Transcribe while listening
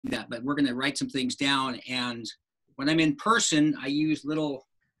that, but we're going to write some things down. And when I'm in person, I use little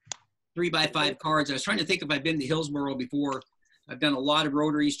 3x5 cards. I was trying to think if I've been to Hillsboro before. I've done a lot of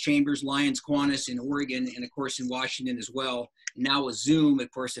Rotaries, Chambers, Lions, Kiwanis in Oregon, and of course in Washington as well. And now with Zoom,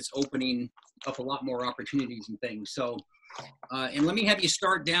 of course, it's opening up a lot more opportunities and things. So, and let me have you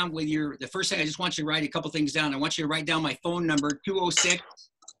start down with the first thing, I just want you to write a couple things down. I want you to write down my phone number,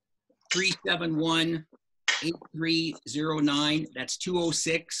 206-371-8309. That's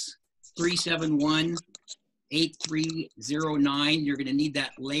 206-371-8309. You're going to need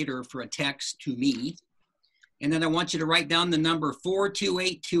that later for a text to me. And then I want you to write down the number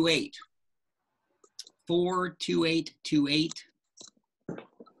 42828. 42828.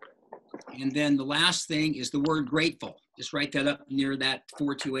 And then the last thing is the word grateful. Just write that up near that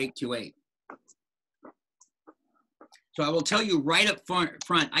 42828. So I will tell you right up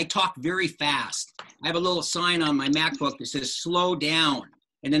front, I talk very fast. I have a little sign on my MacBook that says slow down.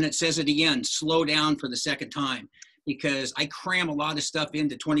 And then it says it again, slow down for the second time, because I cram a lot of stuff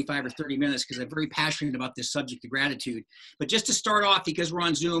into 25 or 30 minutes because I'm very passionate about this subject of gratitude. But just to start off, because we're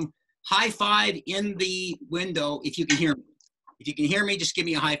on Zoom, high five in the window if you can hear me. If you can hear me, just give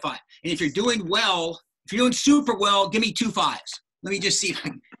me a high five. And if you're doing well, if you're doing super well, give me 2 5s. Let me just see.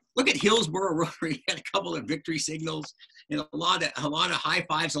 Look at Hillsboro Rotary. Had a couple of victory signals and a lot of high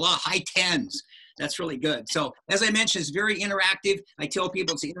fives, a lot of high 10s. That's really good. So as I mentioned, it's very interactive. I tell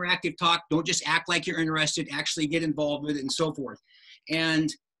people it's an interactive talk. Don't just act like you're interested. Actually get involved with it and so forth. And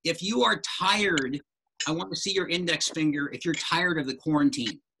if you are tired, I want to see your index finger if you're tired of the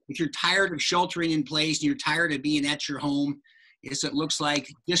quarantine. If you're tired of sheltering in place and you're tired of being at your home, as it looks like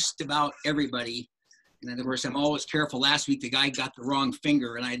just about everybody. And of course, I'm always careful. Last week, the guy got the wrong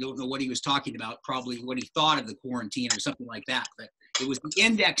finger, and I don't know what he was talking about, probably what he thought of the quarantine or something like that. But it was the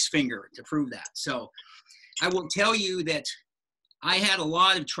index finger to prove that. So I will tell you that I had a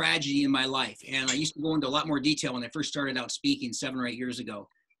lot of tragedy in my life, and I used to go into a lot more detail when I first started out speaking 7 or 8 years ago,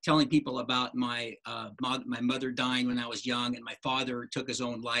 telling people about my mother dying when I was young, and my father took his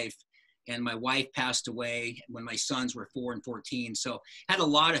own life, and my wife passed away when my sons were 4 and 14. So I had a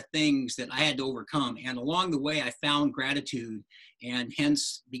lot of things that I had to overcome. And along the way, I found gratitude and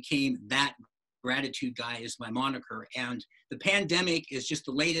hence became that gratitude guy is my moniker. And the pandemic is just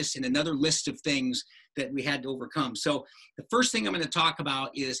the latest in another list of things that we had to overcome. So the first thing I'm going to talk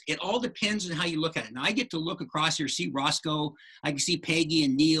about is it all depends on how you look at it. Now I get to look across here, see Roscoe, I can see Peggy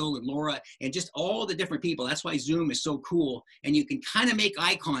and Neil and Laura and just all the different people. That's why Zoom is so cool. And you can kind of make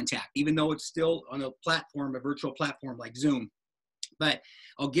eye contact, even though it's still on a platform, a virtual platform like Zoom. But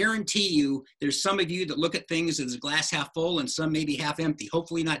I'll guarantee you there's some of you that look at things as a glass half full and some maybe half empty.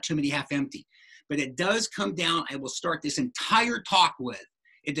 Hopefully not too many half empty. But it does come down, I will start this entire talk with,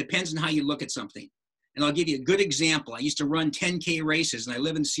 it depends on how you look at something. And I'll give you a good example. I used to run 10K races, and I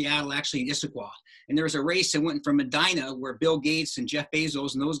live in Seattle, actually in Issaquah. And there was a race that went from Medina, where Bill Gates and Jeff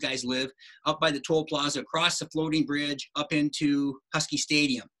Bezos and those guys live, up by the toll plaza, across the floating bridge, up into Husky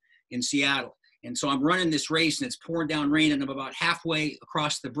Stadium in Seattle. And so I'm running this race, and it's pouring down rain, and I'm about halfway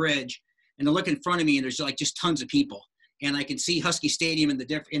across the bridge. And I look in front of me, and there's like just tons of people. And I can see Husky Stadium in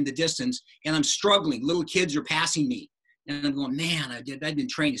the distance, and I'm struggling. Little kids are passing me. And I'm going, man, I've been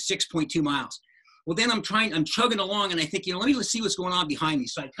training 6.2 miles. Well, then I'm chugging along, and I think, let's see what's going on behind me.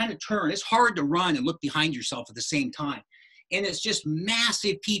 So I kind of turn. It's hard to run and look behind yourself at the same time. And it's just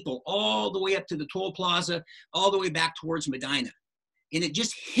massive people all the way up to the toll plaza, all the way back towards Medina. And it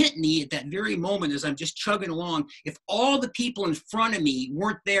just hit me at that very moment as I'm just chugging along. If all the people in front of me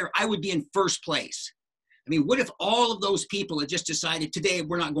weren't there, I would be in first place. I mean, what if all of those people had just decided today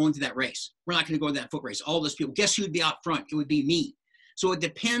we're not going to that race? We're not going to go to that foot race. All those people, guess who'd be out front? It would be me. So it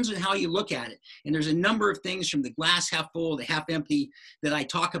depends on how you look at it. And there's a number of things from the glass half full, the half empty that I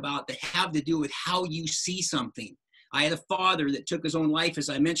talk about that have to do with how you see something. I had a father that took his own life, as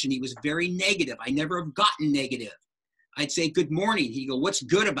I mentioned. He was very negative. I never have gotten negative. I'd say, good morning. He'd go, what's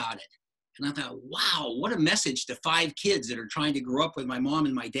good about it? And I thought, wow, what a message to 5 kids that are trying to grow up with my mom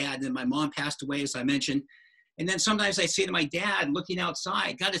and my dad. And then my mom passed away, as I mentioned. And then sometimes I say to my dad, looking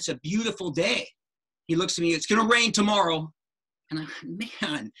outside, God, it's a beautiful day. He looks at me, it's going to rain tomorrow. And I'm,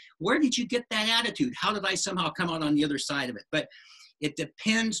 man, where did you get that attitude? How did I somehow come out on the other side of it? But it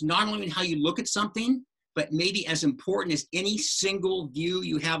depends not only on how you look at something, but maybe as important as any single view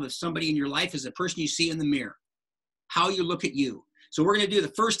you have of somebody in your life is the person you see in the mirror, how you look at you. So we're going to do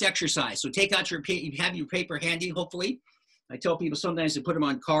the first exercise. So take out you have your paper handy, hopefully. I tell people sometimes to put them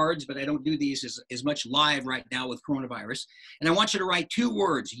on cards, but I don't do these as much live right now with coronavirus. And I want you to write 2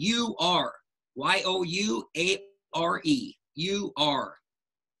 words, you are, Y-O-U-A-R-E, you are.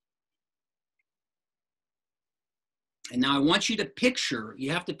 And now I want you to picture,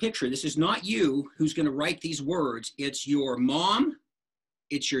 you have to picture, this is not you who's going to write these words. It's your mom,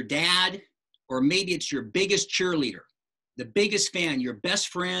 it's your dad, or maybe it's your biggest cheerleader, the biggest fan, your best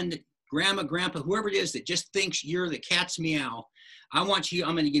friend, grandma, grandpa, whoever it is that just thinks you're the cat's meow. I'm going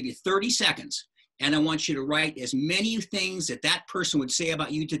to give you 30 seconds. And I want you to write as many things that that person would say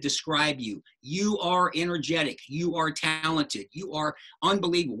about you to describe you. You are energetic. You are talented. You are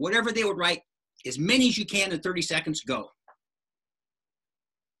unbelievable. Whatever they would write, as many as you can in 30 seconds, go.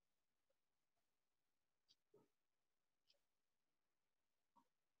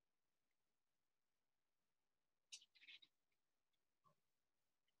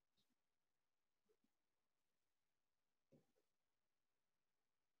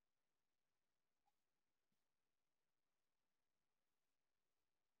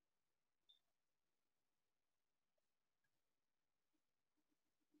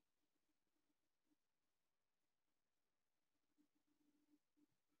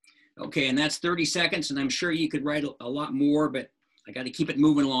 Okay, and that's 30 seconds, and I'm sure you could write a lot more, but I got to keep it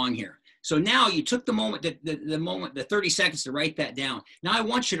moving along here. So now you took the moment, the 30 seconds to write that down. Now I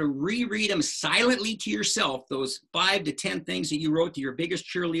want you to reread them silently to yourself, those 5 to 10 things that you wrote to your biggest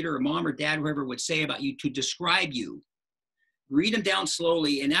cheerleader or mom or dad, whoever would say about you to describe you. Read them down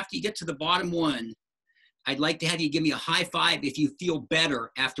slowly, and after you get to the bottom one, I'd like to have you give me a high five if you feel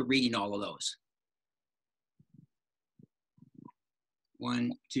better after reading all of those.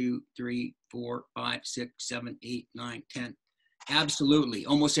 1, 2, 3, 4, 5, 6, 7, 8, 9, 10. Absolutely.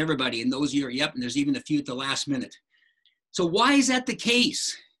 Almost everybody in those years. Yep. And there's even a few at the last minute. So why is that the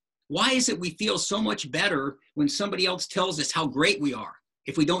case? Why is it we feel so much better when somebody else tells us how great we are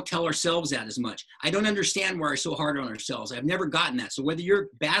if we don't tell ourselves that as much? I don't understand why we're so hard on ourselves. I've never gotten that. So whether you're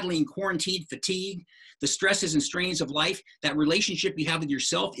battling quarantine fatigue, the stresses and strains of life, that relationship you have with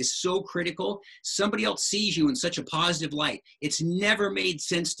yourself is so critical. Somebody else sees you in such a positive light. It's never made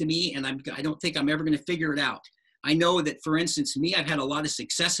sense to me, and I don't think I'm ever going to figure it out. I know that, for instance, me, I've had a lot of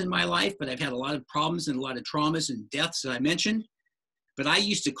success in my life, but I've had a lot of problems and a lot of traumas and deaths that I mentioned. But I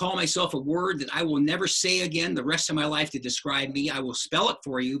used to call myself a word that I will never say again the rest of my life to describe me. I will spell it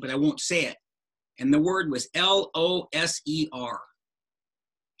for you, but I won't say it. And the word was L-O-S-E-R.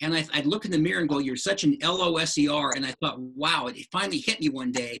 And I'd look in the mirror and go, you're such an L-O-S-E-R. And I thought, wow, it finally hit me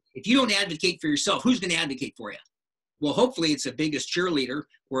one day. If you don't advocate for yourself, who's going to advocate for you? Well, hopefully it's a biggest cheerleader,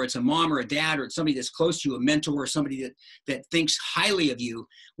 or it's a mom or a dad, or it's somebody that's close to you, a mentor, or somebody that thinks highly of you.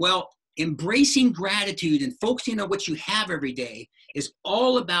 Well, embracing gratitude and focusing on what you have every day is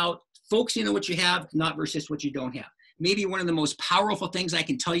all about focusing on what you have, not versus what you don't have. Maybe one of the most powerful things I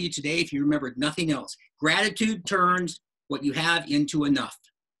can tell you today, if you remembered nothing else, gratitude turns what you have into enough.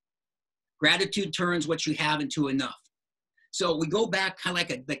 Gratitude turns what you have into enough. So we go back kind of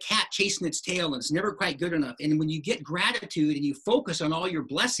like the cat chasing its tail, and it's never quite good enough. And when you get gratitude and you focus on all your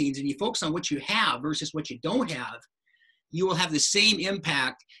blessings and you focus on what you have versus what you don't have, you will have the same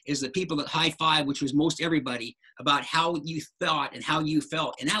impact as the people that high five, which was most everybody, about how you thought and how you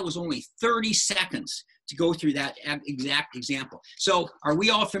felt. And that was only 30 seconds to go through that exact example. So are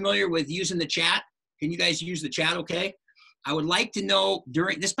we all familiar with using the chat? Can you guys use the chat okay? I would like to know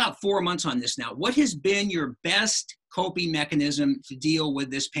during this, about 4 months on this now, what has been your best coping mechanism to deal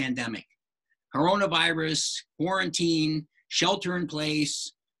with this pandemic? Coronavirus, quarantine, shelter in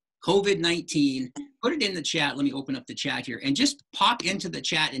place, COVID-19. Put it in the chat. Let me open up the chat here and just pop into the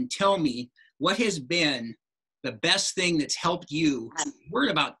chat and tell me what has been the best thing that's helped you. We're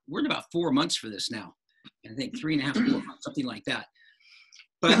at about 4 months for this now. I think 3.5, 4 months, something like that.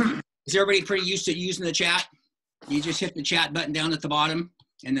 But is everybody pretty used to using the chat? You just hit the chat button down at the bottom,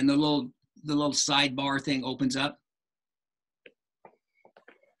 and then the little sidebar thing opens up.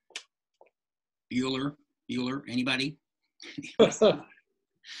 Bueller, anybody? Do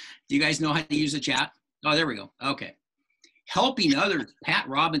you guys know how to use the chat? Oh, there we go. Okay. Helping others, Pat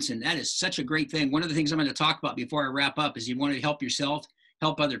Robinson, that is such a great thing. One of the things I'm going to talk about before I wrap up is you want to help yourself,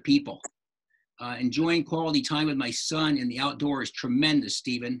 help other people. Enjoying quality time with my son in the outdoors, tremendous,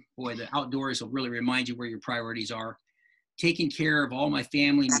 Stephen. Boy, the outdoors will really remind you where your priorities are. Taking care of all my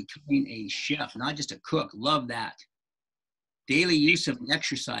family, becoming a chef, not just a cook. Love that. Daily use of an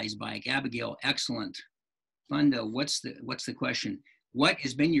exercise bike. Abigail, excellent. Funda, what's the question? What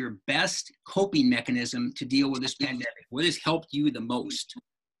has been your best coping mechanism to deal with this pandemic? What has helped you the most?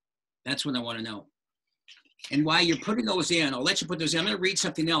 That's what I want to know. And while you're putting those in, I'll let you put those in. I'm going to read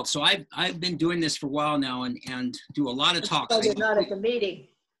something else. So I've been doing this for a while now and do a lot of talks. So you're not at the meeting.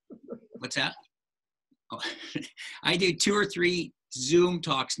 What's that? Oh, I do 2 or 3 Zoom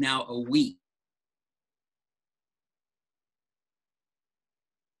talks now a week.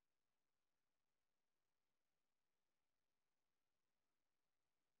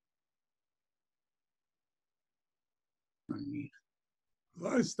 underneath. A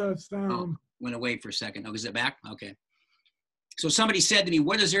lot of stuff's down. Oh, went away for a second. Oh, is it back? Okay. So somebody said to me,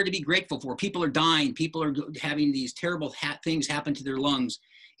 what is there to be grateful for? People are dying. People are having these terrible things happen to their lungs.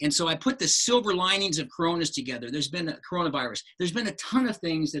 And so I put the silver linings of coronas together. There's been a coronavirus. There's been a ton of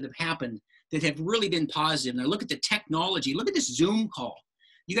things that have happened that have really been positive. And I look at the technology. Look at this Zoom call.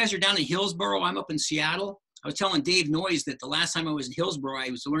 You guys are down in Hillsboro. I'm up in Seattle. I was telling Dave Noyes that the last time I was in Hillsboro, I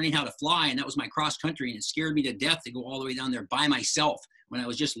was learning how to fly, and that was my cross country, and it scared me to death to go all the way down there by myself when I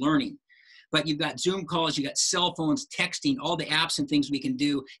was just learning. But you've got Zoom calls, you got cell phones, texting, all the apps and things we can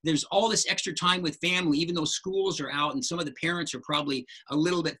do. There's all this extra time with family, even though schools are out and some of the parents are probably a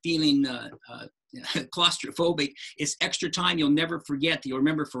little bit feeling claustrophobic. It's extra time you'll never forget, that you'll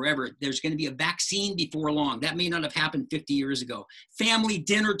remember forever. There's going to be a vaccine before long. That may not have happened 50 years ago. Family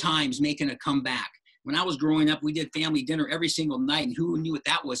dinner times making a comeback. When I was growing up, we did family dinner every single night, and who knew what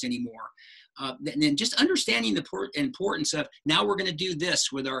that was anymore? And then just understanding the importance of, now we're going to do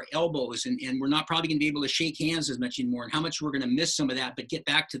this with our elbows, and we're not probably going to be able to shake hands as much anymore, and how much we're going to miss some of that, but get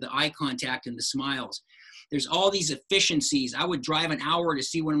back to the eye contact and the smiles. There's all these efficiencies. I would drive an hour to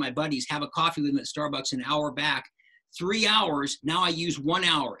see one of my buddies, have a coffee with him at Starbucks, an hour back. 3 hours, now I use 1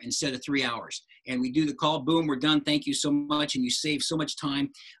 hour instead of 3 hours. And we do the call, boom, we're done, thank you so much, and you save so much time.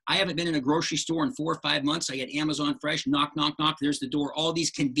 I haven't been in a grocery store in 4 or 5 months. I get Amazon Fresh, knock, knock, knock, there's the door. All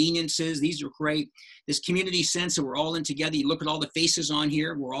these conveniences, these are great. This community sense that we're all in together. You look at all the faces on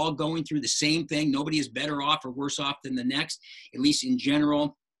here, we're all going through the same thing. Nobody is better off or worse off than the next, at least in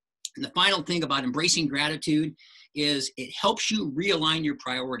general. And the final thing about embracing gratitude is it helps you realign your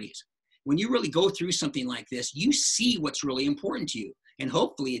priorities. When you really go through something like this, you see what's really important to you. And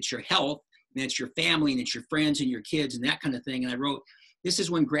hopefully it's your health, and it's your family, and it's your friends and your kids and that kind of thing. And I wrote, this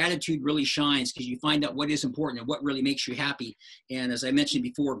is when gratitude really shines, because you find out what is important and what really makes you happy. And as I mentioned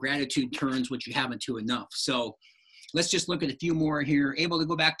before, gratitude turns what you have into enough. So let's just look at a few more here. Able to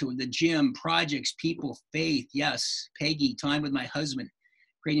go back to the gym, projects, people, faith. Yes. Peggy, time with my husband,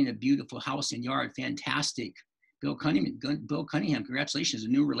 creating a beautiful house and yard. Fantastic. Bill Cunningham, congratulations, a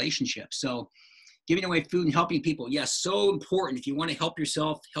new relationship. So giving away food and helping people. Yes, so important. If you want to help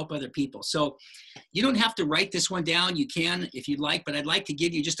yourself, help other people. So you don't have to write this one down. You can if you'd like, but I'd like to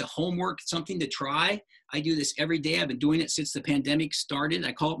give you just a homework, something to try. I do this every day. I've been doing it since the pandemic started.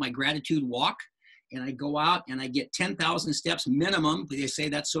 I call it my gratitude walk. And I go out and I get 10,000 steps minimum. They say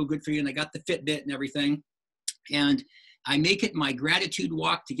that's so good for you. And I got the Fitbit and everything. And I make it my gratitude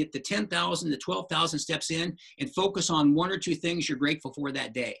walk to get the 10,000 to 12,000 steps in and focus on 1 or 2 things you're grateful for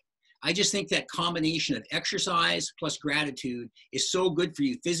that day. I just think that combination of exercise plus gratitude is so good for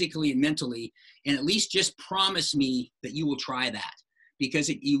you physically and mentally. And at least just promise me that you will try that, because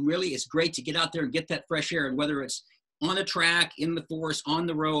it's great to get out there and get that fresh air. And whether it's on a track, in the forest, on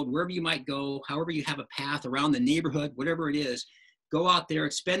the road, wherever you might go, however you have a path around the neighborhood, whatever it is, go out there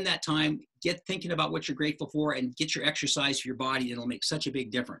and spend that time, get thinking about what you're grateful for, and get your exercise for your body. It'll make such a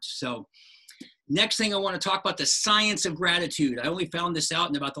big difference. So next thing I want to talk about, the science of gratitude. I only found this out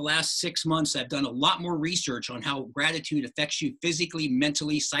in about the last 6 months. I've done a lot more research on how gratitude affects you physically,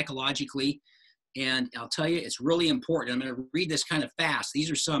 mentally, psychologically. And I'll tell you, it's really important. I'm going to read this kind of fast. These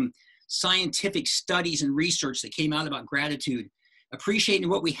are some scientific studies and research that came out about gratitude. Appreciating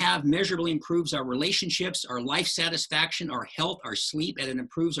what we have measurably improves our relationships, our life satisfaction, our health, our sleep, and it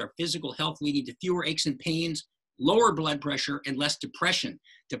improves our physical health, leading to fewer aches and pains, lower blood pressure, and less depression.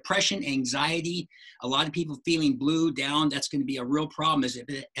 Depression, anxiety, a lot of people feeling blue, down, that's going to be a real problem as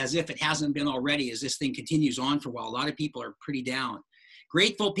if it hasn't been already, as this thing continues on for a while. A lot of people are pretty down.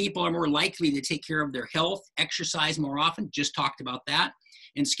 Grateful people are more likely to take care of their health, exercise more often, just talked about that,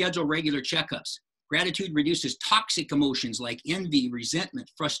 and schedule regular checkups. Gratitude reduces toxic emotions like envy, resentment,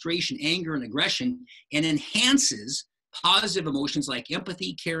 frustration, anger, and aggression, and enhances positive emotions like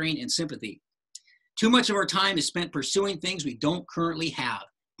empathy, caring, and sympathy. Too much of our time is spent pursuing things we don't currently have.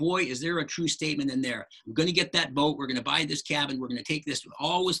 Boy, is there a true statement in there. I'm going to get that boat. We're going to buy this cabin. We're going to take this. We're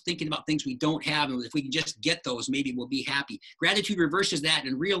always thinking about things we don't have. And if we can just get those, maybe we'll be happy. Gratitude reverses that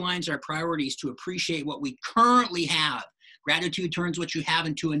and realigns our priorities to appreciate what we currently have. Gratitude turns what you have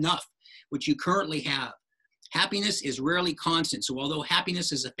into enough, what you currently have. Happiness is rarely constant. So although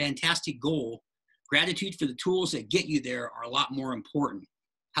happiness is a fantastic goal, gratitude for the tools that get you there are a lot more important.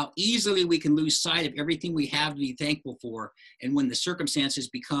 How easily we can lose sight of everything we have to be thankful for. And when the circumstances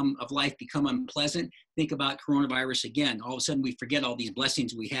of life become unpleasant, think about coronavirus again. All of a sudden we forget all these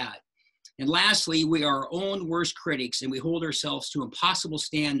blessings we had. And lastly, we are our own worst critics, and we hold ourselves to impossible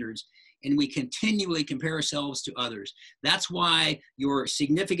standards. and we continually compare ourselves to others. That's why your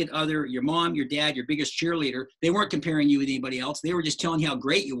significant other, your mom, your dad, your biggest cheerleader, they weren't comparing you with anybody else. They were just telling you how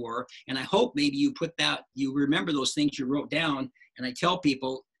great you were. And I hope maybe you remember those things you wrote down. And I tell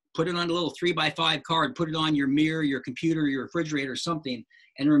people, put it on a little 3x5 card, put it on your mirror, your computer, your refrigerator, something.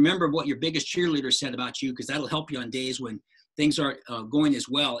 And remember what your biggest cheerleader said about you, because that'll help you on days when things aren't going as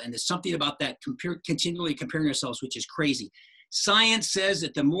well. And there's something about that continually comparing ourselves, which is crazy. Science says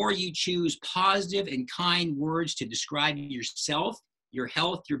that the more you choose positive and kind words to describe yourself, your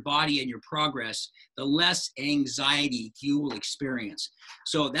health, your body, and your progress, the less anxiety you will experience.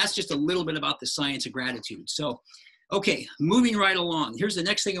 So that's just a little bit about the science of gratitude. So, okay, moving right along. Here's the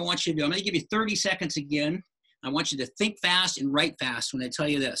next thing I want you to do. I'm going to give you 30 seconds again. I want you to think fast and write fast when I tell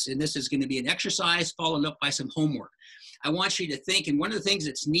you this. And this is going to be an exercise followed up by some homework. I want you to think, and one of the things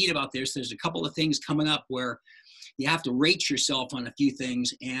that's neat about this, there's a couple of things coming up where you have to rate yourself on a few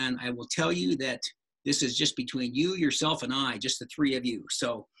things. And I will tell you that this is just between you, yourself, and I, just the three of you.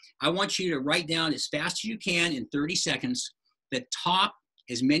 So I want you to write down as fast as you can in 30 seconds the top,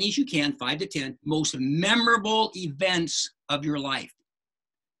 as many as you can, 5 to 10, most memorable events of your life.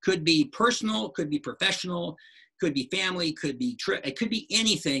 Could be personal, could be professional, could be family, could be trip, it could be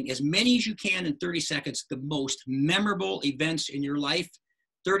anything. As many as you can in 30 seconds, the most memorable events in your life.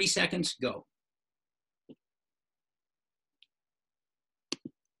 30 seconds, go.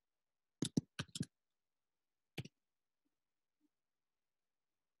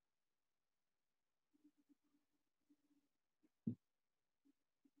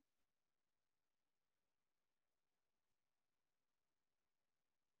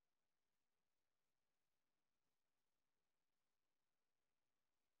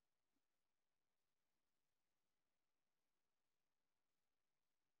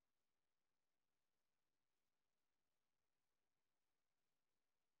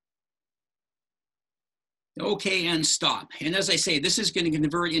 Okay, and stop. And as I say, this is going to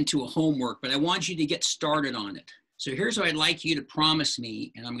convert into a homework, but I want you to get started on it. So here's what I'd like you to promise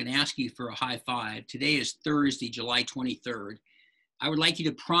me, and I'm going to ask you for a high five. Today is Thursday, July 23rd. I would like you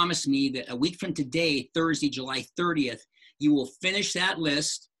to promise me that a week from today, Thursday, July 30th, you will finish that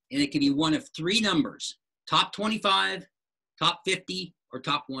list, and it can be one of three numbers: top 25, top 50, or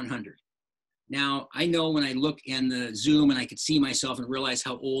top 100. Now, I know when I look in the Zoom and I could see myself and realize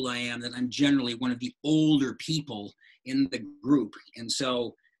how old I am, that I'm generally one of the older people in the group. And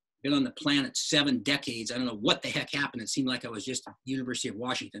so I've been on the planet 7 decades. I don't know what the heck happened. It seemed like I was just at the University of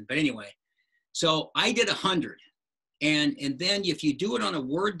Washington. But anyway, so I did 100. And then if you do it on a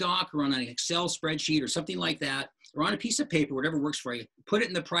Word doc or on an Excel spreadsheet or something like that, or on a piece of paper, whatever works for you, put it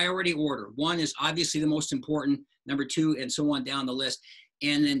in the priority order. 1 is obviously the most important, number 2, and so on down the list.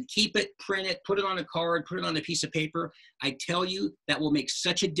 And then keep it, print it, put it on a card, put it on a piece of paper. I tell you, that will make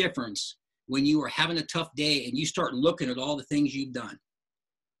such a difference when you are having a tough day and you start looking at all the things you've done.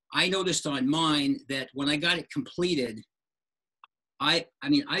 I noticed on mine that when I got it completed, I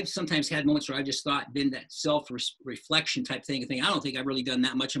mean, I've sometimes had moments where I just been that self-reflection type thing, I don't think I've really done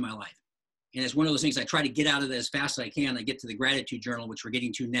that much in my life. And it's one of those things I try to get out of it as fast as I can. I get to the gratitude journal, which we're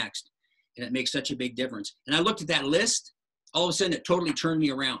getting to next. And it makes such a big difference. And I looked at that list. All of a sudden, it totally turned me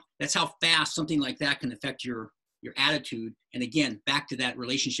around. That's how fast something like that can affect your attitude. And again, back to that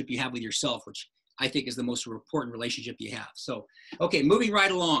relationship you have with yourself, which I think is the most important relationship you have. So, okay, moving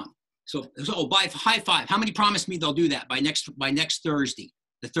right along. So by high five, how many promise me they'll do that by next Thursday,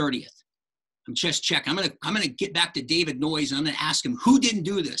 the 30th? I'm just checking. I'm gonna get back to David Noyes and I'm gonna ask him who didn't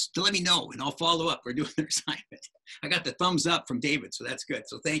do this to let me know, and I'll follow up. We're doing an assignment. I got the thumbs up from David, so that's good.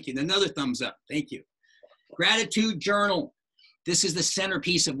 So thank you. And another thumbs up. Thank you. Gratitude journal. This is the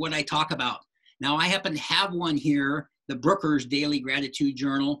centerpiece of what I talk about. Now, I happen to have one here, the Brooker's Daily Gratitude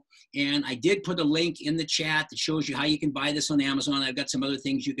Journal, and I did put a link in the chat that shows you how you can buy this on Amazon. I've got some other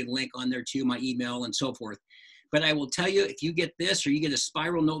things you can link on there too, my email and so forth. But I will tell you, if you get this or you get a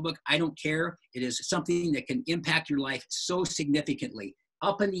spiral notebook, I don't care. It is something that can impact your life so significantly.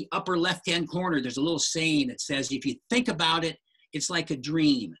 Up in the upper left-hand corner, there's a little saying that says, if you think about it, it's like a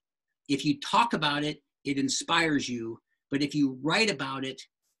dream. If you talk about it, it inspires you. But if you write about it,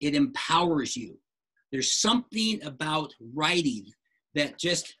 it empowers you. There's something about writing that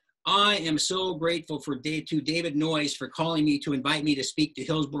just, I am so grateful to David Noyes for calling me to invite me to speak to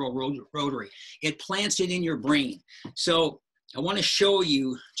Hillsboro Rotary. It plants it in your brain. So I want to show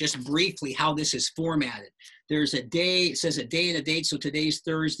you just briefly how this is formatted. There's a day, it says a day and a date. So today's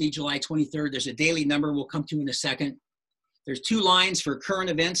Thursday, July 23rd. There's a daily number we'll come to in a second. There's 2 lines for current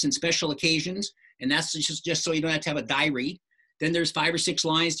events and special occasions. And that's just so you don't have to have a diary. Then there's 5 or 6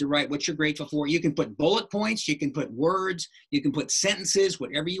 lines to write what you're grateful for. You can put bullet points, you can put words, you can put sentences,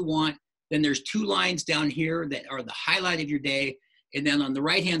 whatever you want. Then there's 2 lines down here that are the highlight of your day. And then on the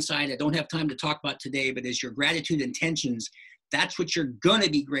right-hand side, I don't have time to talk about today, but is your gratitude intentions. That's what you're going to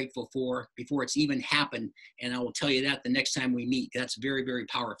be grateful for before it's even happened. And I will tell you that the next time we meet. That's very, very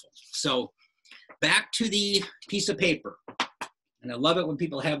powerful. So back to the piece of paper. And I love it when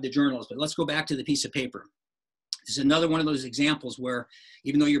people have the journals, but let's go back to the piece of paper. This is another one of those examples where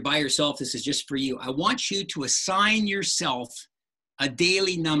even though you're by yourself, this is just for you. I want you to assign yourself a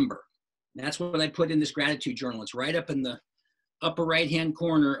daily number. That's what I put in this gratitude journal. It's right up in the upper right-hand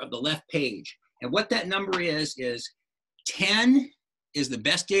corner of the left page. And what that number is 10 is the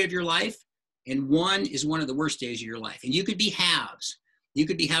best day of your life, and 1 is one of the worst days of your life. And you could be halves. You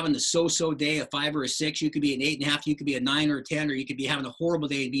could be having a so-so day, a 5 or a 6. You could be an 8.5. You could be a 9 or a 10, or you could be having a horrible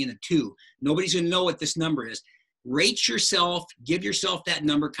day and being a 2. Nobody's going to know what this number is. Rate yourself, give yourself that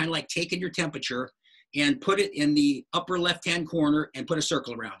number, kind of like taking your temperature, and put it in the upper left-hand corner and put a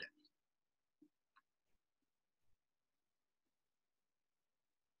circle around it.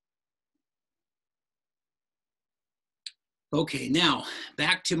 Okay, now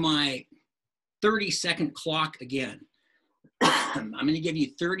back to my 30-second clock again. I'm going to give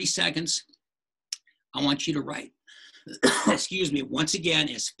you 30 seconds. I want you to write, excuse me, once again,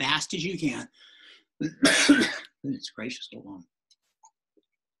 as fast as you can. Goodness gracious, hold on.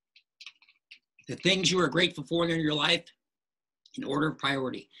 The things you are grateful for in your life in order of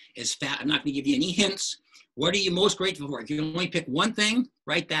priority is fat. I'm not going to give you any hints. What are you most grateful for? If you can only pick one thing,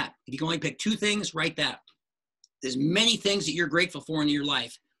 write that. If you can only pick 2 things, write that. There's many things that you're grateful for in your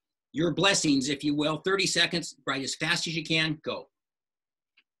life. Your blessings, if you will. 30 seconds, write as fast as you can, go.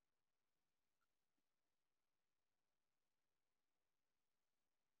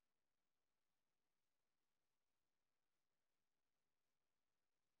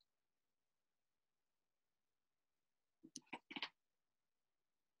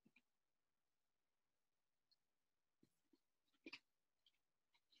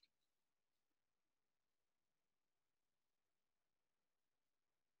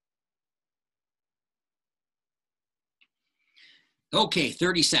 Okay,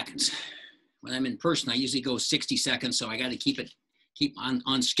 30 seconds. When I'm in person, I usually go 60 seconds, so I got to keep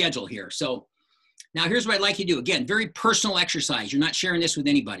on schedule here. So now here's what I'd like you to do. Again, very personal exercise. You're not sharing this with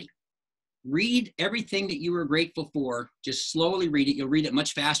anybody. Read everything that you were grateful for. Just slowly read it. You'll read it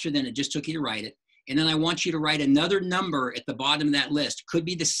much faster than it just took you to write it. And then I want you to write another number at the bottom of that list. Could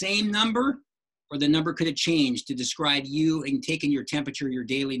be the same number, or the number could have changed to describe you and taking your temperature, your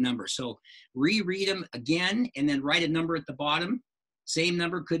daily number. So reread them again, and then write a number at the bottom. Same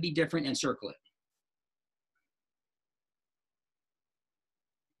number, could be different, and circle it.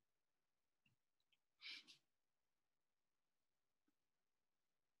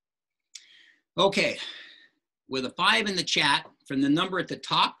 Okay, with a 5 in the chat, from the number at the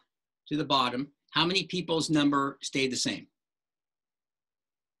top to the bottom, how many people's number stayed the same?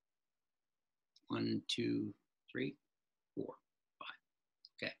 1, 2, 3, 4, 5.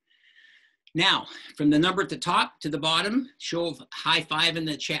 Okay. Now, from the number at the top to the bottom, show of high 5 in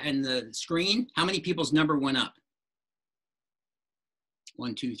the chat and the screen, how many people's number went up?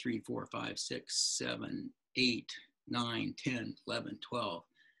 1, 2, 3, 4, 5, 6, 7, 8, 9, 10, 11, 12.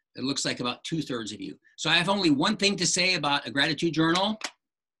 It looks like about 2/3 of you. So I have only one thing to say about a gratitude journal.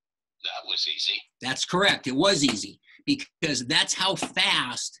 That was easy. That's correct. It was easy, because that's how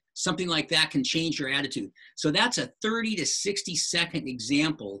fast something like that can change your attitude. So that's a 30 to 60 second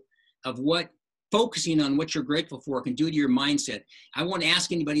example of what focusing on what you're grateful for can do to your mindset. I won't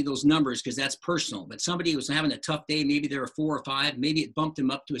ask anybody those numbers because that's personal, but somebody was having a tough day, maybe they're a 4 or 5, maybe it bumped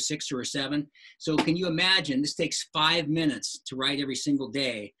them up to a 6 or a 7. So can you imagine, this takes 5 minutes to write every single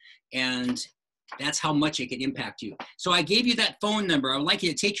day, and that's how much it can impact you. So I gave you that phone number. I would like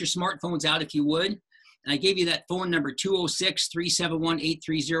you to take your smartphones out if you would. And I gave you that phone number,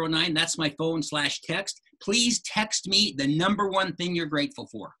 206-371-8309. That's my phone/text. Please text me the number 1 thing you're grateful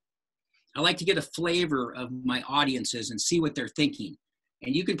for. I like to get a flavor of my audiences and see what they're thinking.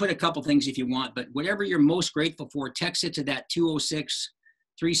 And you can put a couple things if you want, but whatever you're most grateful for, text it to that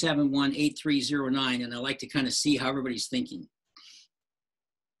 206-371-8309. And I like to kind of see how everybody's thinking.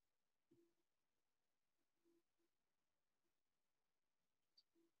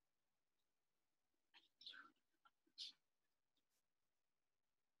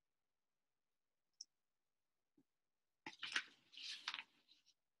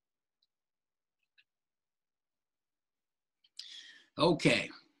 Okay,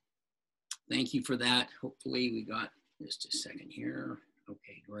 thank you for that. Hopefully we got just a second here.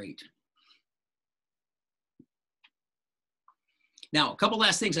 Okay, great. Now, a couple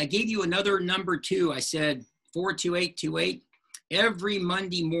last things. I gave you another number 2. I said 42828. Every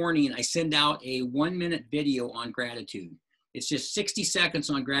Monday morning, I send out a 1-minute video on gratitude. It's just 60 seconds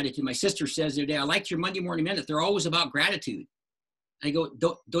on gratitude. My sister says the other day, I like your Monday morning minute. They're always about gratitude. I go,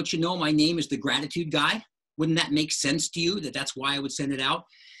 don't you know my name is the gratitude guy? Wouldn't that make sense to you that that's why I would send it out?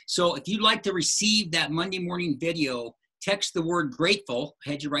 So if you'd like to receive that Monday morning video, text the word grateful. I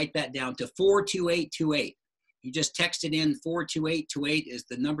had you write that down to 42828. You just text it in. 42828 is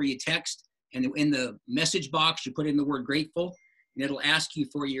the number you text. And in the message box, you put in the word grateful, and it'll ask you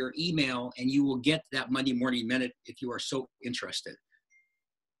for your email, and you will get that Monday morning minute if you are so interested.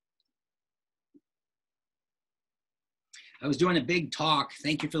 I was doing a big talk.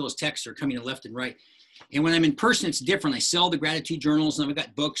 Thank you for those texts that are coming in left and right. And when I'm in person, it's different. I sell the gratitude journals, and I've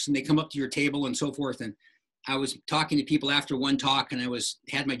got books, and they come up to your table and so forth. And I was talking to people after one talk, and I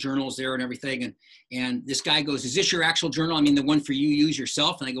had my journals there and everything. And this guy goes, is this your actual journal? I mean, the one for you use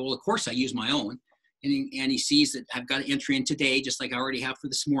yourself? And I go, well, of course I use my own. And he sees that I've got an entry in today, just like I already have for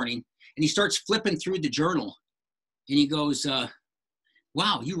this morning. And he starts flipping through the journal. And he goes,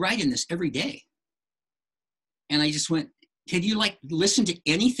 wow, you write in this every day. And I just went, have you listened to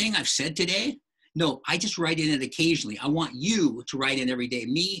anything I've said today? No, I just write in it occasionally. I want you to write in every day.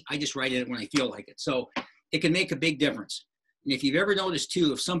 Me, I just write in it when I feel like it. So it can make a big difference. And if you've ever noticed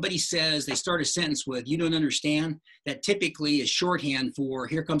too, if somebody says they start a sentence with, you don't understand, that typically is shorthand for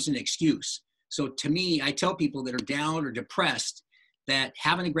here comes an excuse. So to me, I tell people that are down or depressed that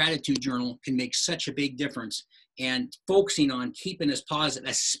having a gratitude journal can make such a big difference, and focusing on keeping us positive,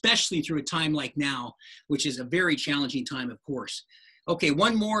 especially through a time like now, which is a very challenging time, of course. Okay,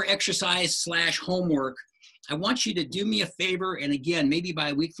 one more exercise / homework. I want you to do me a favor, and again, maybe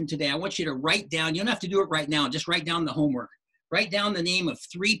by a week from today, I want you to write down, you don't have to do it right now, just write down the homework. Write down the name of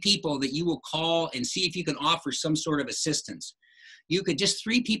 3 people that you will call and see if you can offer some sort of assistance. You could just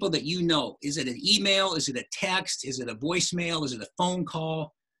 3 people that you know. Is it an email? Is it a text? Is it a voicemail? Is it a phone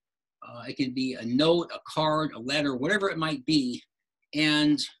call? It can be a note, a card, a letter, whatever it might be.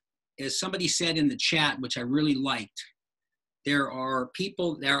 And as somebody said in the chat, which I really liked, there are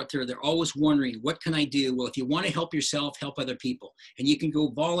people out there, they're always wondering, what can I do? Well, if you want to help yourself, help other people. And you can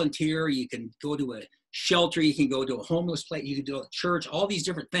go volunteer, you can go to a shelter, you can go to a homeless place, you can do a church, all these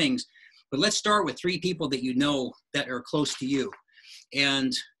different things. But let's start with 3 people that you know that are close to you,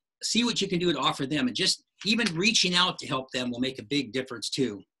 and see what you can do to offer them. And just even reaching out to help them will make a big difference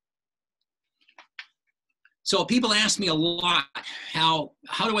too. So people ask me a lot, how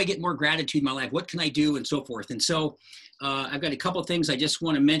do I get more gratitude in my life? What can I do, and so forth. And so I've got a couple of things I just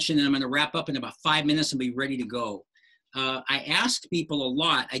want to mention, and I'm going to wrap up in about 5 minutes and be ready to go. I ask people a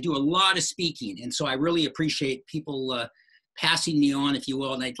lot. I do a lot of speaking, and so I really appreciate people passing me on, if you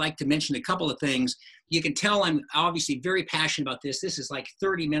will. And I'd like to mention a couple of things. You can tell I'm obviously very passionate about this. This is like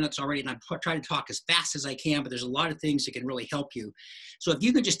 30 minutes already, and I'm trying to talk as fast as I can, but there's a lot of things that can really help you. So if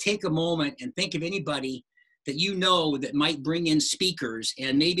you could just take a moment and think of anybody that you know that might bring in speakers,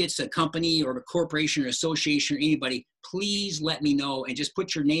 and maybe it's a company or a corporation or association or anybody, please let me know, and just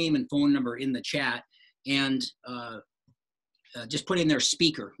put your name and phone number in the chat, and just put in their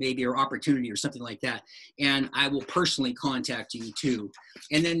speaker, maybe, or opportunity or something like that. And I will personally contact you too.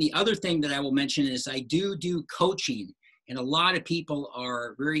 And then the other thing that I will mention is I do coaching. And a lot of people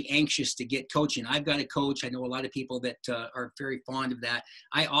are very anxious to get coaching. I've got a coach. I know a lot of people that are very fond of that.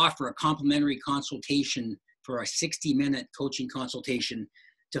 I offer a complimentary consultation for a 60-minute coaching consultation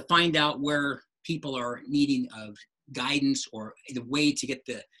to find out where people are needing of guidance or the way to get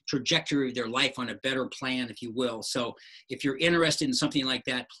the trajectory of their life on a better plan, if you will. So if you're interested in something like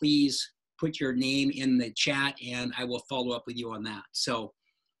that, please put your name in the chat and I will follow up with you on that. So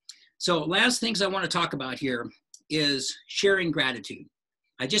last things I want to talk about here is sharing gratitude.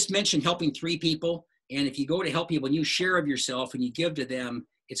 I just mentioned helping 3 people. And if you go to help people and you share of yourself and you give to them,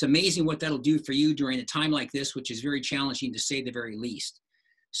 it's amazing what that'll do for you during a time like this, which is very challenging to say the very least.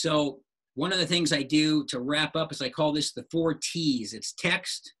 So one of the things I do to wrap up is I call this the 4 T's. It's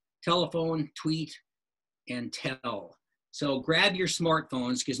text, telephone, tweet, and tell. So grab your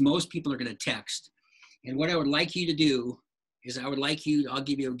smartphones, because most people are going to text. And what I would like you to do is I'll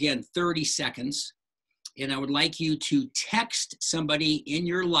give you again 30 seconds. And I would like you to text somebody in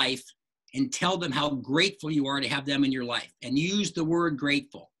your life and tell them how grateful you are to have them in your life, and use the word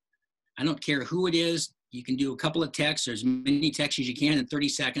grateful. I don't care who it is. You can do a couple of texts, or as many texts as you can in 30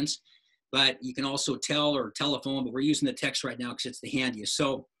 seconds, but you can also tell or telephone, but we're using the text right now because it's the handiest.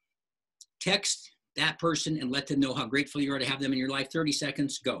 So text that person and let them know how grateful you are to have them in your life. 30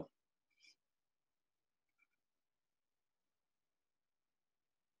 seconds, go.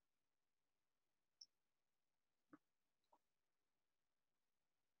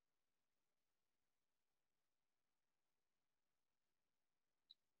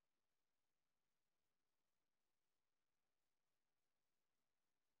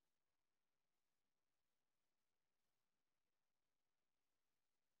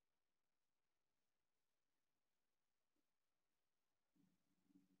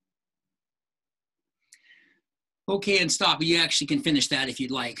 Okay, and stop. But you actually can finish that if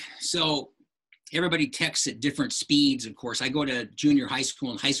you'd like. So everybody texts at different speeds, of course. I go to junior high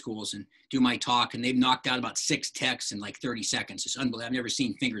school and high schools and do my talk, and they've knocked out about 6 texts in like 30 seconds. It's unbelievable. I've never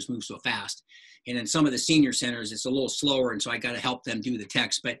seen fingers move so fast. And in some of the senior centers, it's a little slower, and so I got to help them do the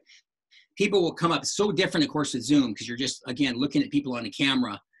text. But people will come up. It's so different, of course, with Zoom, because you're just, again, looking at people on the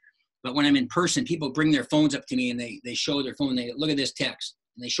camera. But when I'm in person, people bring their phones up to me, and they show their phone. They look at this text,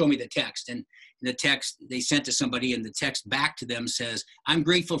 and they show me the text. And the text they sent to somebody, and the text back to them says, "I'm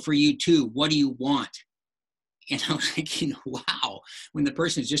grateful for you too. What do you want?" And I was thinking, wow, when the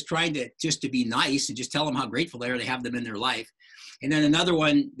person is just trying to be nice and just tell them how grateful they are to have them in their life. And then another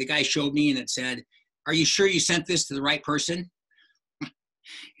one, the guy showed me, and it said, "Are you sure you sent this to the right person?"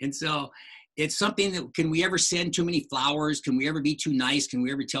 And so it's something that, can we ever send too many flowers? Can we ever be too nice? Can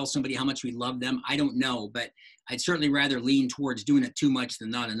we ever tell somebody how much we love them? I don't know, but I'd certainly rather lean towards doing it too much than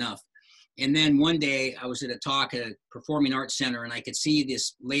not enough. And then one day I was at a talk at a performing arts center, and I could see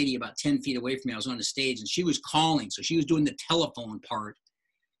this lady about 10 feet away from me. I was on the stage, and she was calling. So she was doing the telephone part.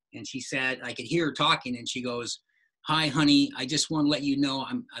 And she said, I could hear her talking, and she goes, "Hi, honey, I just want to let you know,"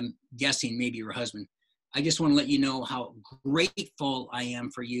 I'm guessing maybe your husband, "I just want to let you know how grateful I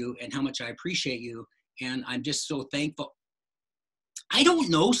am for you and how much I appreciate you. And I'm just so thankful." I don't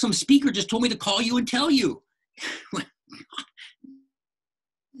know. Some speaker just told me to call you and tell you.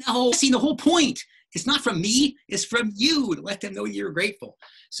 No, see, the whole point. It's not from me. It's from you, to let them know you're grateful.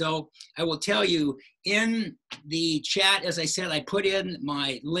 So I will tell you, in the chat, as I said, I put in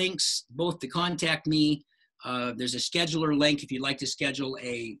my links, both to contact me. There's a scheduler link if you'd like to schedule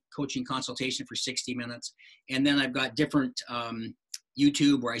a coaching consultation for 60 minutes. And then I've got different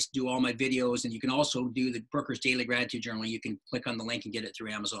YouTube where I do all my videos. And you can also do the Brooker's Daily Gratitude Journal. You can click on the link and get it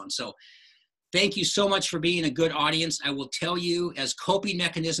through Amazon. So thank you so much for being a good audience. I will tell you, as coping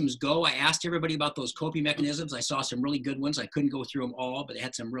mechanisms go, I asked everybody about those coping mechanisms. I saw some really good ones. I couldn't go through them all, but they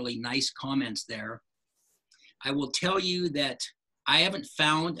had some really nice comments there. I will tell you that I haven't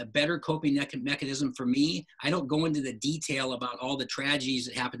found a better coping mechanism for me. I don't go into the detail about all the tragedies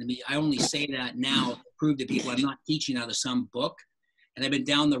that happened to me. I only say that now to prove to people I'm not teaching out of some book. And I've been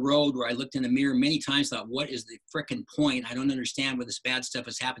down the road where I looked in the mirror many times, thought, what is the frickin' point? I don't understand where this bad stuff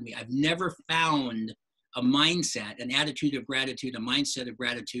has happened to me. I've never found a mindset, an attitude of gratitude, a mindset of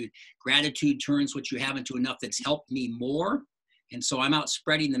gratitude. Gratitude turns what you have into enough that's helped me more. And so I'm out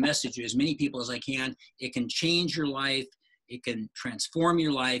spreading the message to as many people as I can. It can change your life. It can transform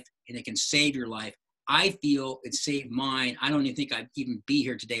your life, and it can save your life. I feel it saved mine. I don't even think I'd even be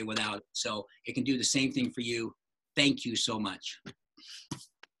here today without it. So it can do the same thing for you. Thank you so much.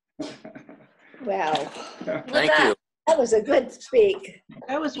 Wow. Thank you. That was a good speak.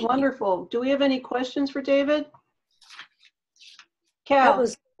 That was wonderful. Do we have any questions for David? That Cal?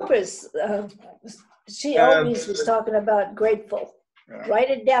 was Chris. She always was talking about grateful. Write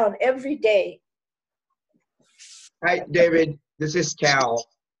it down every day. Hi, David. This is Cal.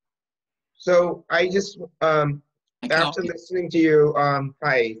 So I just, after listening to you,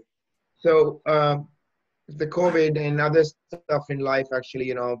 hi. So the COVID and other stuff in life actually,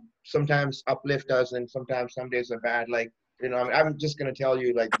 you know, sometimes uplift us and sometimes some days are bad. Like, you know, I'm just going to tell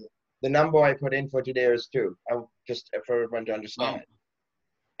you, like, the number I put in for today is 2. Just for everyone to understand. Wow.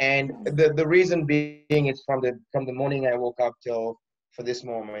 And the reason being it's from the morning I woke up till for this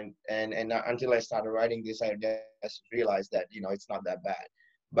moment, and until I started writing this, I just realized that, you know, it's not that bad.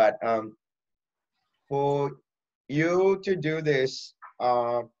 But for you to do this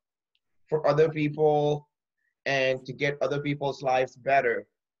for other people and to get other people's lives better,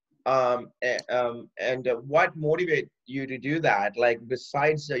 and what motivated you to do that? Like,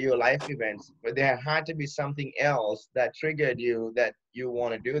 besides your life events, but there had to be something else that triggered you that you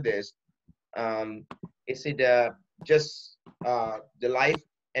want to do this. Is it just the life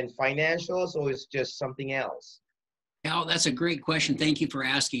and financials, or is just something else? Al, that's a great question. Thank you for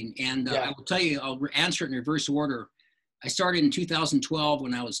asking. And I will tell you, I'll answer it in reverse order. I started in 2012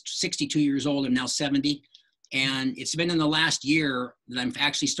 when I was 62 years old. I'm now 70. And it's been in the last year that I'm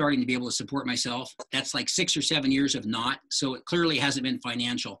actually starting to be able to support myself. That's like 6 or 7 years of not. So it clearly hasn't been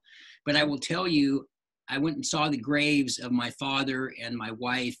financial. But I will tell you, I went and saw the graves of my father and my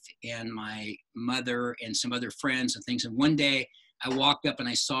wife and my mother and some other friends and things. And one day I walked up and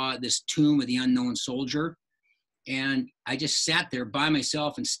I saw this tomb of the unknown soldier. And I just sat there by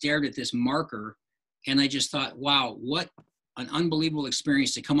myself and stared at this marker. And I just thought, wow, what an unbelievable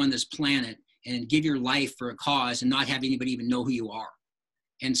experience to come on this planet and give your life for a cause and not have anybody even know who you are.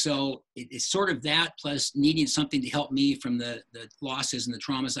 And so it's sort of that, plus needing something to help me from the losses and the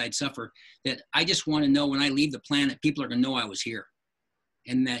traumas I'd suffer, that I just want to know when I leave the planet, people are going to know I was here.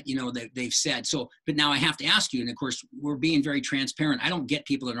 and that, you know, that they've said. So, but now I have to ask you, and of course, we're being very transparent. I don't get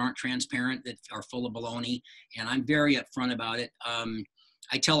people that aren't transparent, that are full of baloney, and I'm very upfront about it.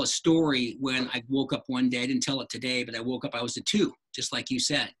 I tell a story when I woke up one day. I didn't tell it today, but I woke up, I was a 2, just like you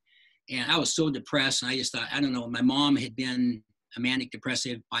said. And I was so depressed, and I just thought, I don't know, my mom had been a manic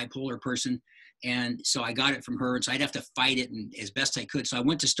depressive bipolar person, and so I got it from her, and so I'd have to fight it and as best I could. So I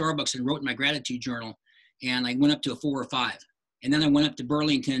went to Starbucks and wrote in my gratitude journal, and I went up to a 4 or 5. And then I went up to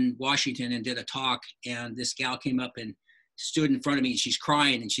Burlington, Washington, and did a talk, and this gal came up and stood in front of me, and she's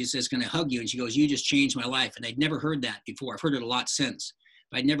crying, and she says, "Can I hug you?" And she goes, "You just changed my life." And I'd never heard that before. I've heard it a lot since,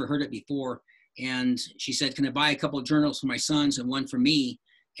 but I'd never heard it before. And she said, "Can I buy a couple of journals for my sons and one for me?"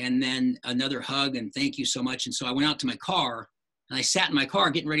 And then another hug and thank you so much. And so I went out to my car, and I sat in my car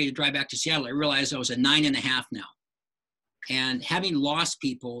getting ready to drive back to Seattle. I realized I was a 9.5 now. And having lost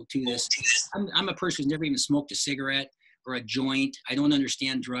people to this, I'm a person who's never even smoked a cigarette or a joint. I don't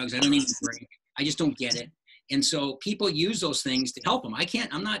understand drugs. I don't even drink. I just don't get it. And so people use those things to help them.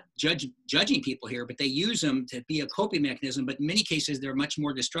 I'm not judging people here, but they use them to be a coping mechanism. But in many cases, they're much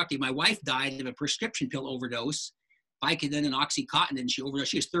more destructive. My wife died of a prescription pill overdose, Vicodin and Oxycontin, and she overdosed.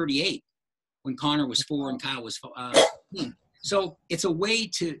 She was 38 when Connor was 4 and Kyle was 15. So it's a way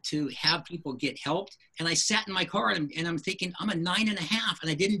to have people get helped. And I sat in my car and I'm thinking, I'm a 9.5, and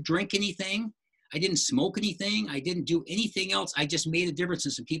I didn't drink anything. I didn't smoke anything. I didn't do anything else. I just made a difference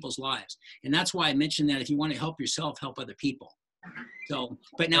in some people's lives. And that's why I mentioned that if you want to help yourself, help other people. So,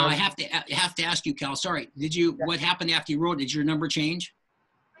 but now I have to ask you, Cal, sorry, what happened after you wrote? Did your number change?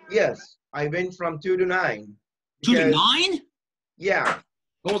 Yes, I went from 2 to 9. 2 to 9? Yeah.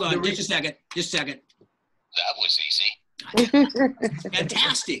 Hold on, just a second. That was easy.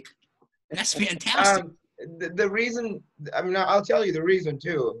 Fantastic. That's fantastic. The reason, I mean, I'll tell you the reason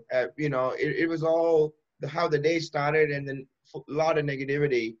too. You know, it was all how the day started, and then a lot of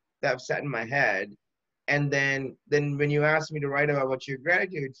negativity that sat in my head. And then when you asked me to write about what you're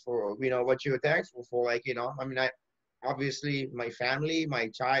gratitude for, you know, what you're thankful for, like, you know, I mean, I obviously my family, my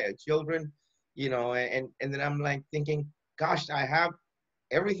children, you know, and then I'm like thinking, gosh, I have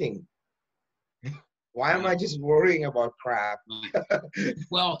everything. Why am I just worrying about crap?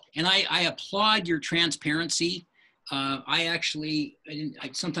 Well, and I applaud your transparency.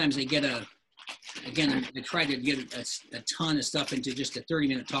 Sometimes I get I try to get a ton of stuff into just a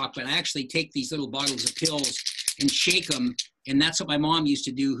 30-minute talk, but I actually take these little bottles of pills and shake them. And that's what my mom used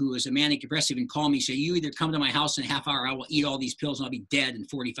to do, who was a manic depressive, and call me, say, "You either come to my house in a half hour, I will eat all these pills and I'll be dead in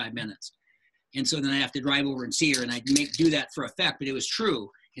 45 minutes. And so then I have to drive over and see her, and I do that for effect, but it was true.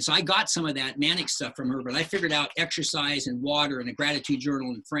 And so I got some of that manic stuff from her, but I figured out exercise and water and a gratitude journal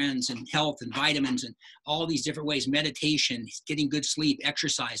and friends and health and vitamins and all these different ways, meditation, getting good sleep,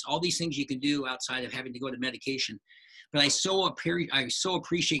 exercise, all these things you can do outside of having to go to medication. But I so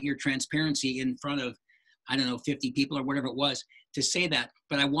appreciate your transparency in front of, I don't know, 50 people or whatever it was, to say that.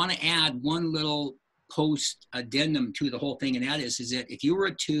 But I want to add one little post addendum to the whole thing, and that is that if you were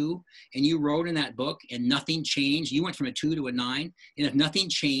a 2 and you wrote in that book and nothing changed, you went from a 2 to a 9, and if nothing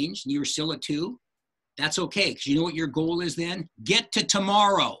changed and you were still a 2, that's okay, because you know what your goal is then? Get to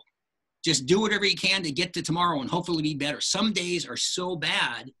tomorrow. Just do whatever you can to get to tomorrow and hopefully be better. Some days are so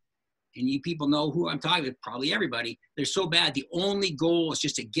bad, and you people know who I'm talking about, probably everybody, they're so bad. The only goal is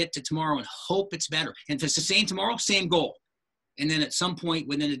just to get to tomorrow and hope it's better. And if it's the same tomorrow, same goal. And then at some point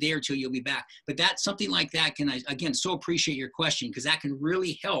within a day or two, you'll be back. But that's something like that can, again, so appreciate your question, because that can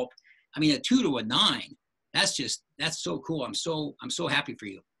really help. I mean, a 2 to a 9, that's so cool. I'm so happy for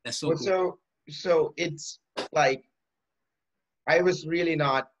you. That's so cool. So it's like, I was really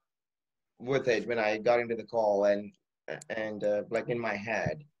not with it when I got into the call and like in my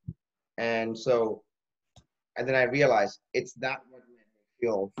head. And then I realized it's that what made me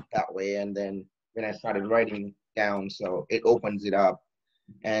feel that way. And then when I started writing down, so it opens it up,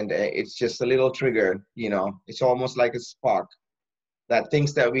 and it's just a little trigger, you know, it's almost like a spark that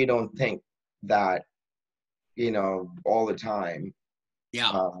things that we don't think that, you know, all the time. Yeah.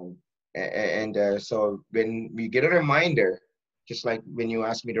 So when we get a reminder, just like when you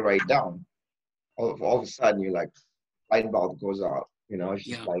asked me to write down, all of a sudden you're like, light bulb goes off, you know. It's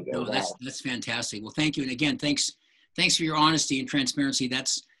just like, no, wow. That's fantastic. Well, thank you. And again, thanks for your honesty and transparency.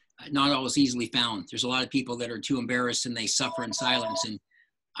 That's not always easily found. There's a lot of people that are too embarrassed and they suffer in silence. And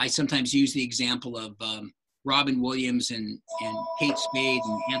I sometimes use the example of Robin Williams and Kate Spade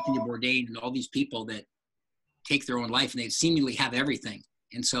and Anthony Bourdain and all these people that take their own life, and they seemingly have everything.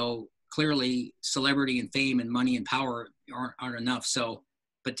 And so clearly celebrity and fame and money and power aren't enough. So,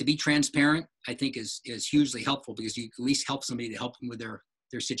 but to be transparent, I think is hugely helpful, because you at least help somebody to help them with their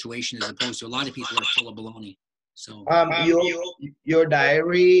situation, as opposed to a lot of people are full of baloney. So Your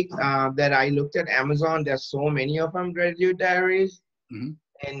diary that I looked at Amazon, there's so many of them, gratitude diaries. Mhm.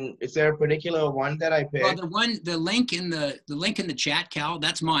 And is there a particular one that I picked? well, the link in the chat, Cal,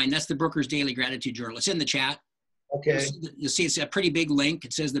 that's mine. That's the Brooker's Daily Gratitude Journal. It's in the chat. Okay. You'll see it's a pretty big link.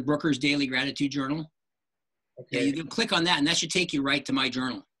 It says the Brooker's Daily Gratitude Journal. Yeah, Okay. you can click on that, and that should take you right to my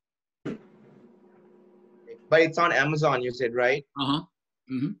journal. But it's on Amazon, you said, right? Uh-huh.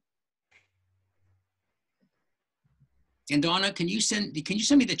 Mm-hmm. And Donna, can you send me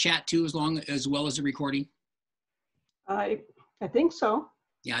the chat too, as well as the recording? I think so.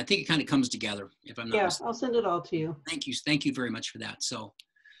 Yeah, I think it kind of comes together, if I'm not Yeah, mistaken. I'll send it all to you. Thank you very much for that. So,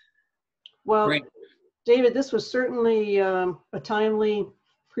 Well, great. David, this was certainly a timely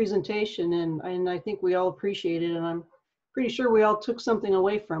presentation, and I think we all appreciate it, and I'm pretty sure we all took something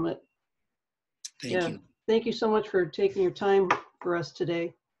away from it. Thank you. Thank you so much for taking your time for us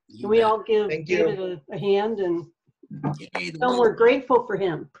today. You Can we bet. all give Thank you. David a hand and Yay, the tell him world. we're grateful for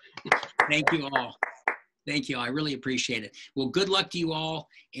him? Thank you all. Thank you. I really appreciate it. Well, good luck to you all.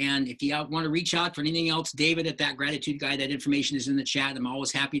 And if you want to reach out for anything else, David at that Gratitude Guide, that information is in the chat. I'm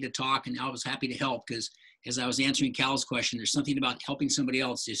always happy to talk and always happy to help, because as I was answering Cal's question, there's something about helping somebody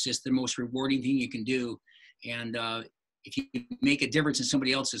else. It's just the most rewarding thing you can do. And if you make a difference in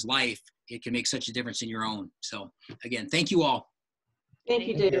somebody else's life, it can make such a difference in your own. So again, thank you all. Thank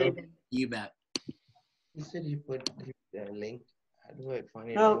you, David. You bet. You said you put the link. How do I find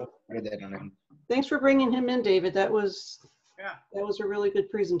it? Oh. I won't put that on him. Thanks for bringing him in, David. That was a really good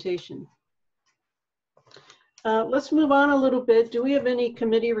presentation. Let's move on a little bit. Do we have any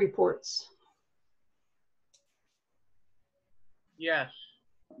committee reports? Yes.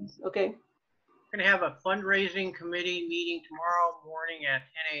 Okay. We're going to have a fundraising committee meeting tomorrow morning at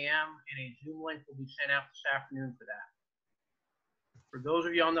 10 a.m. and a Zoom link will be sent out this afternoon for that. For those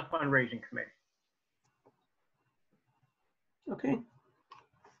of you on the fundraising committee. Okay.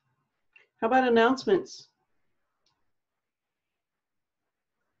 How about announcements?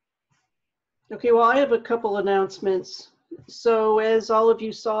 Okay, well, I have a couple announcements. So as all of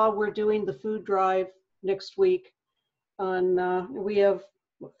you saw, we're doing the food drive next week. We have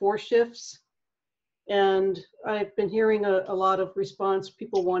 4 shifts, and I've been hearing a lot of response,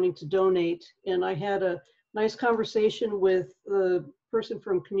 people wanting to donate. And I had a nice conversation with the person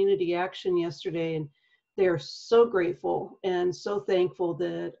from Community Action yesterday, and they're so grateful and so thankful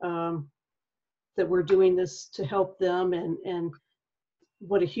that that we're doing this to help them, and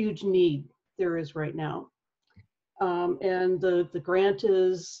what a huge need there is right now. And the grant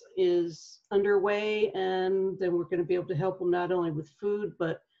is underway, and then we're going to be able to help them not only with food,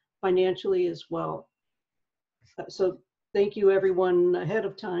 but financially as well. So thank you everyone ahead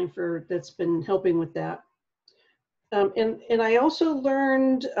of time that's been helping with that. And I also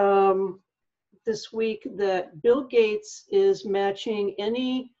learned this week that Bill Gates is matching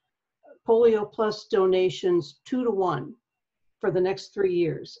any Polio Plus donations 2 to 1 for the next 3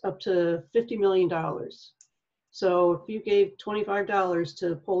 years, up to $50 million. So if you gave $25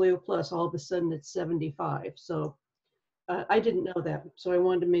 to Polio Plus, all of a sudden it's 75. So I didn't know that, so I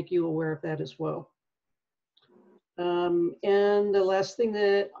wanted to make you aware of that as well. And the last thing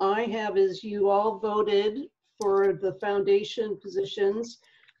that I have is you all voted for the foundation positions.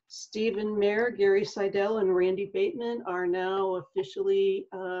 Stephen Mayer, Gary Seidel, and Randy Bateman are now officially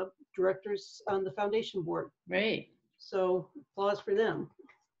directors on the foundation board. Right. So applause for them.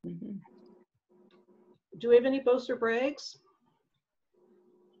 Mm-hmm. Do we have any boasts or brags?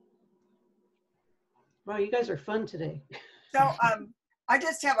 Wow, you guys are fun today. So I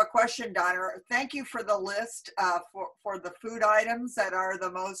just have a question, Donna. Thank you for the list for the food items that are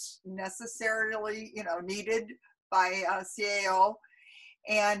the most necessarily, needed by CAO.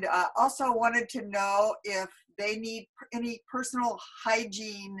 And also wanted to know if they need any personal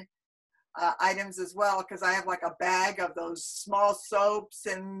hygiene items as well, because I have like a bag of those small soaps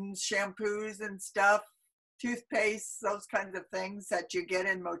and shampoos and stuff, toothpaste, those kinds of things that you get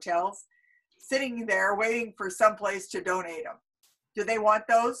in motels, sitting there waiting for someplace to donate them. Do they want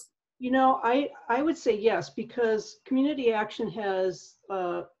those? I would say yes, because Community Action has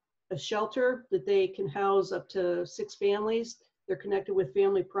a shelter that they can house up to 6 families. They're connected with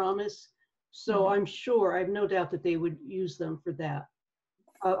Family Promise. So I'm sure, I have no doubt that they would use them for that.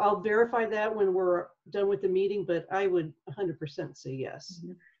 I'll verify that when we're done with the meeting, but I would 100% say yes.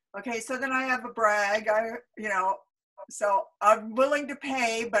 Okay, so then I have a brag. So I'm willing to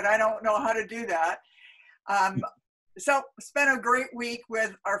pay, but I don't know how to do that. So spent a great week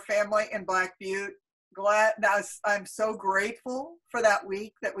with our family in Black Butte. I'm so grateful for that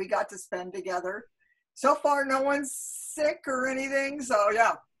week that we got to spend together. So far, no one's sick or anything. So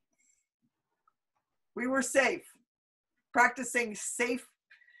yeah. We were safe, practicing safe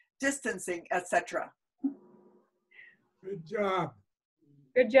distancing, etc. Good job.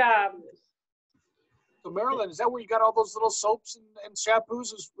 Good job. So Marilyn, is that where you got all those little soaps and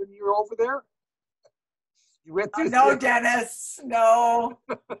shampoos when you were over there? You went through No, Dennis, no.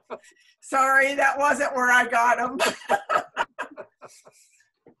 Sorry, that wasn't where I got them.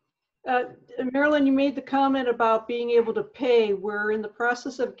 Marilyn, you made the comment about being able to pay. We're in the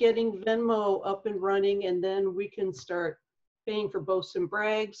process of getting Venmo up and running, and then we can start paying for boats and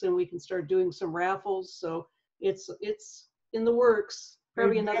brags, and we can start doing some raffles. So it's in the works,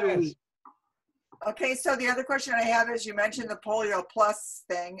 probably another week. Okay, so the other question I have is, you mentioned the Polio Plus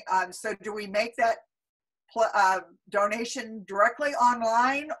thing. So do we make that donation directly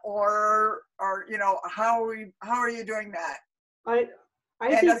online, or you know, how are you doing that?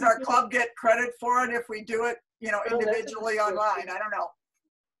 And does our club get credit for it if we do it, you know, individually online? I don't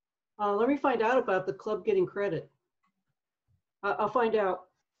know. Let me find out about the club getting credit. I'll find out,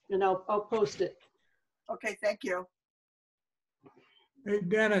 and I'll post it. Okay, thank you. Hey,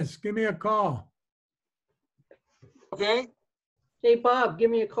 Dennis, give me a call. Okay. Hey, Bob, give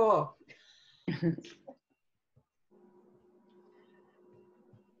me a call.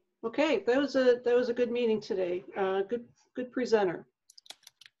 Okay, that was a good meeting today. Good presenter.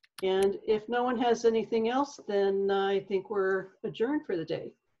 And if no one has anything else, then I think we're adjourned for the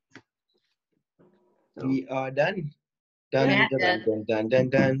day. So, We are done. Done, Yeah. done, done, done, done,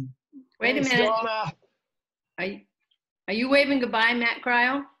 done. Wait a Thanks, minute. Donna. Are you waving goodbye, Matt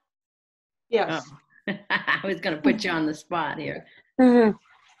Cryle? yes. Oh. I was going to put you on the spot here.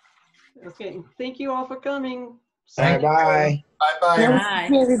 Okay. Thank you all for coming. Bye-bye. Bye-bye. Bye.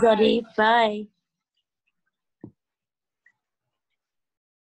 Everybody, bye.